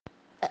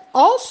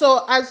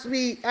Also, as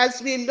we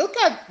look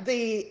at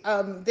the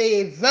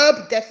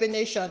verb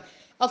definition,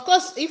 of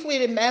course, if we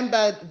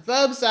remember,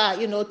 verbs are,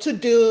 to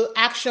do,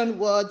 action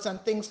words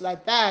and things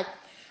like that.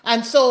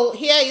 And so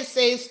here it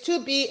says to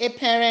be a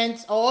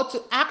parent or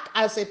to act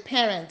as a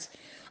parent.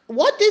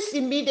 What this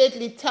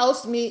immediately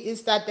tells me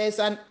is that there's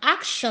an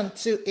action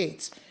to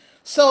it.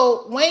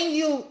 So when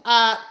you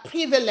are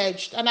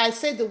privileged, and I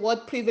say the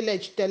word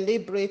privileged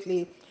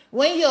deliberately,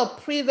 when you're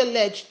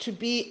privileged to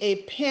be a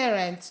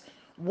parent,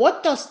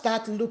 what does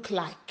that look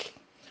like?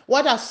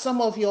 What are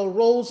some of your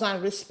roles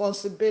and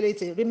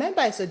responsibilities?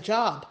 Remember, it's a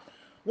job.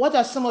 What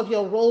are some of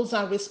your roles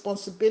and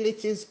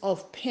responsibilities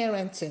of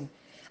parenting?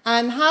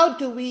 And how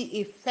do we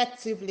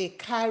effectively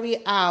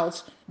carry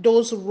out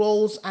those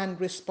roles and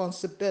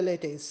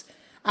responsibilities?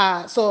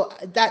 So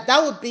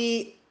that would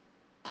be.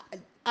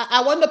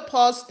 I want to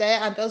pause there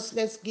and just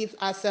let's give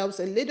ourselves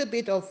a little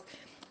bit of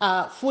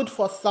food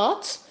for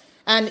thought.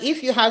 And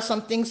if you have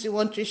some things you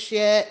want to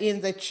share in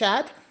the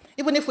chat,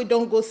 even if we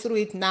don't go through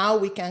it now,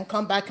 we can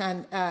come back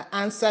and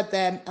answer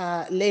them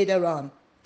later on.